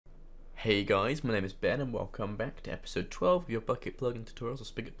Hey guys, my name is Ben and welcome back to episode 12 of your Bukkit Plugin tutorials or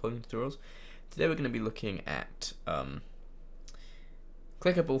Spigot Plugin tutorials. Today we're going to be looking at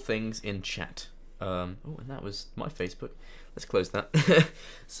clickable things in chat. Oh, and that was my Facebook. Let's close that.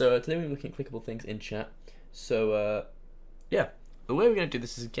 So today we're looking at clickable things in chat. So yeah, the way we're going to do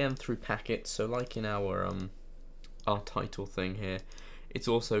this is again through packets. So like in our title thing here, it's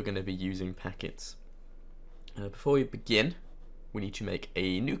also going to be using packets. Before we begin, we need to make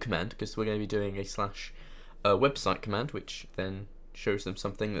a new command because we're going to be doing a slash website command, which then shows them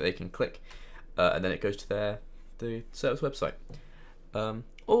something that they can click, and then it goes to the service website. In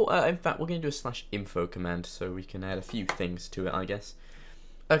fact, we're going to do a slash info command so we can add a few things to it, I guess.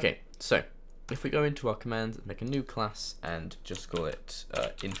 Okay, so if we go into our commands, make a new class and just call it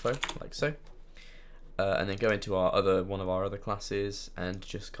info, like so, and then go into our one of our other classes and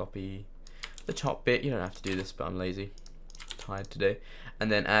just copy the top bit. You don't have to do this, but I'm lazy. Tired today,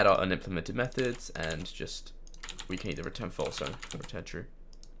 and then add our unimplemented methods, and just we can either return false or return true.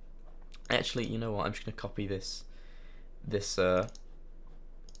 Actually, you know what? I'm just gonna copy this other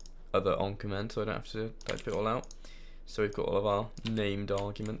on command, so I don't have to type it all out. So we've got all of our named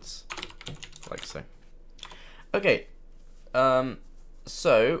arguments, like so. Okay,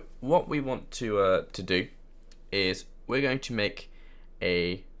 so what we want to do is we're going to make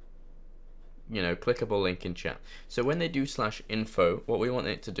a clickable link in chat. So when they do slash info, what we want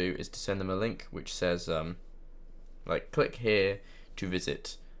it to do is to send them a link which says like click here to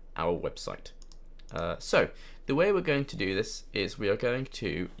visit our website. So the way we're going to do this is we are going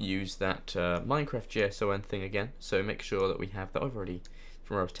to use that Minecraft JSON thing again. So make sure that we have that. I've already,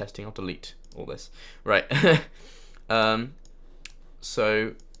 from where I was testing, I'll delete all this. Right.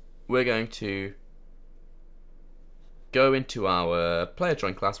 So we're going to go into our player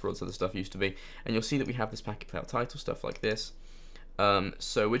join class where all this other stuff used to be, and you'll see that we have this packet player title stuff like this.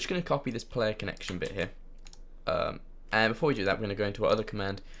 So we're just going to copy this player connection bit here, and before we do that, we're going to go into our other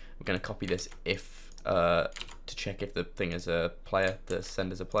command. We're going to copy this if to check if the thing is a player, the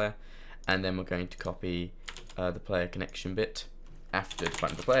sender's a player, and then we're going to copy the player connection bit after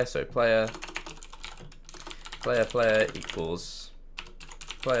defining the player. So player equals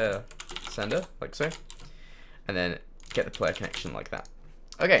player sender, like so, and then get the player connection like that.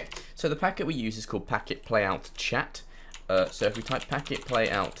 Okay, so the packet we use is called packet playout chat. So if we type packet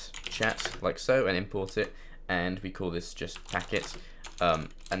playout chat like so and import it, and we call this just packet, and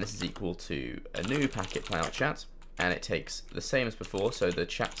this is equal to a new packet playout chat, and it takes the same as before. So the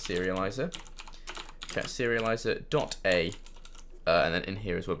chat serializer dot a, and then in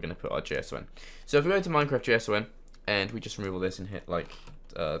here is where we're going to put our JSON. So if we go to Minecraft JSON and we just remove all this and hit like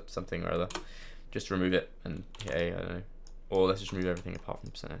something or other. Just remove it and hit A, I don't know. Or let's just remove everything apart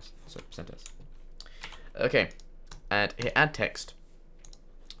from %s. So %s. Okay, and hit add text.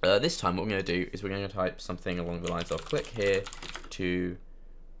 This time what we're going to do is we're going to type something along the lines of click here to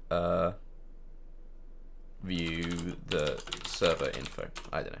view the server info.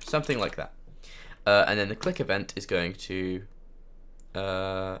 I don't know, something like that. And then the click event is going to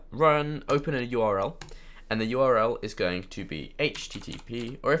open a URL. And the URL is going to be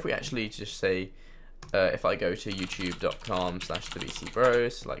HTTP, or if we actually just say, if I go to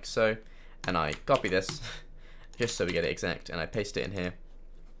youtube.com/TheBCBroz, like so, and I copy this, just so we get it exact, and I paste it in here,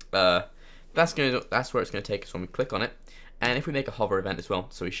 that's where it's going to take us when we click on it. And if we make a hover event as well,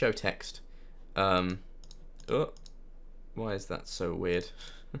 so we show text, oh, why is that so weird?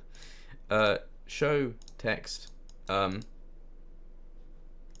 Show text,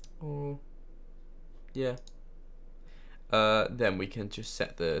 yeah. Then we can just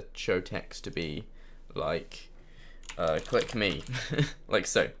set the show text to be like click me, like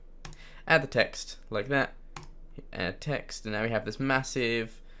so. Add the text like that. Add text, and now we have this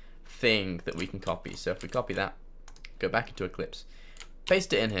massive thing that we can copy. So if we copy that, go back into Eclipse,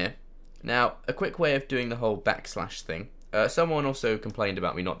 paste it in here. Now, a quick way of doing the whole backslash thing. Someone also complained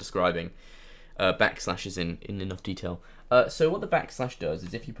about me not describing backslashes in enough detail. So what the backslash does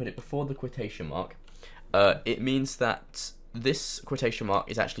is if you put it before the quotation mark, it means that this quotation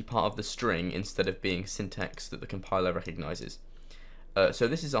mark is actually part of the string instead of being syntax that the compiler recognizes. So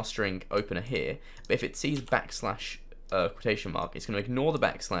this is our string opener here, but if it sees backslash quotation mark, it's going to ignore the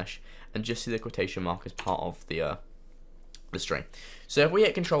backslash and just see the quotation mark as part of the string. So if we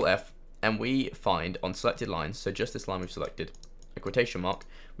hit Control F and we find on selected lines, so just this line we've selected, a quotation mark,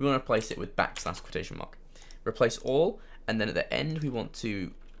 we want to replace it with backslash quotation mark. Replace all, and then at the end we want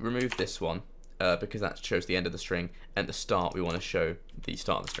to remove this one, because that shows the end of the string, and at the start we want to show the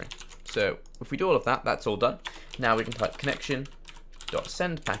start of the string. So if we do all of that, that's all done. Now we can type connection dot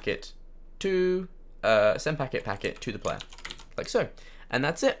send packet to the player, like so, and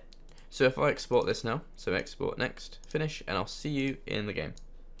that's it. So if I export this now, so export next, finish, and I'll see you in the game.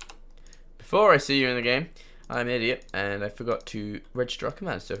 Before I see you in the game, I'm an idiot and I forgot to register our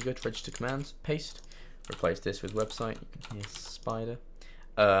commands. So if we go to register commands, paste, replace this with website, you can hear spider.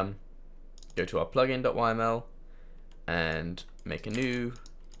 Go to our plugin.yml and make a new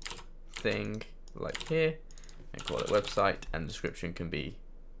thing like here and call it website, and the description can be,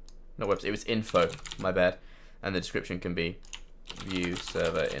 not website, it was info, my bad, and the description can be view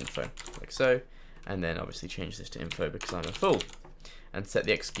server info, like so, and then obviously change this to info because I'm a fool, and set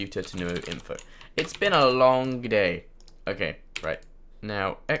the executor to new info. It's been a long day. Okay, right,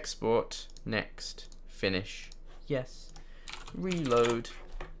 now export, next, finish, yes, reload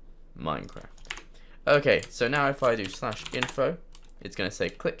Minecraft. Okay, so now if I do /info, it's going to say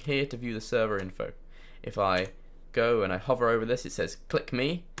click here to view the server info. If I go and I hover over this, it says click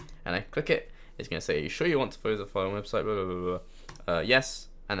me, and I click it, it's going to say, are you sure you want to follow the file website, blah, blah, blah, blah. Yes,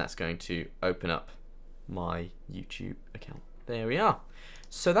 and that's going to open up my YouTube account. There we are.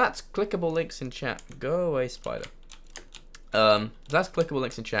 So that's clickable links in chat. Go away, spider. That's clickable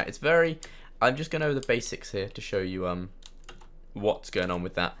links in chat. It's very, I'm just going over the basics here to show you what's going on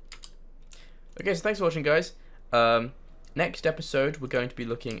with that. Okay, so thanks for watching, guys. Next episode, we're going to be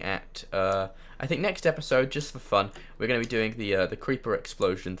looking at, I think next episode, just for fun, we're going to be doing the creeper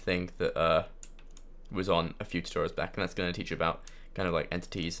explosion thing that was on a few tutorials back, and that's going to teach you about kind of like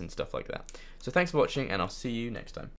entities and stuff like that. So thanks for watching, and I'll see you next time.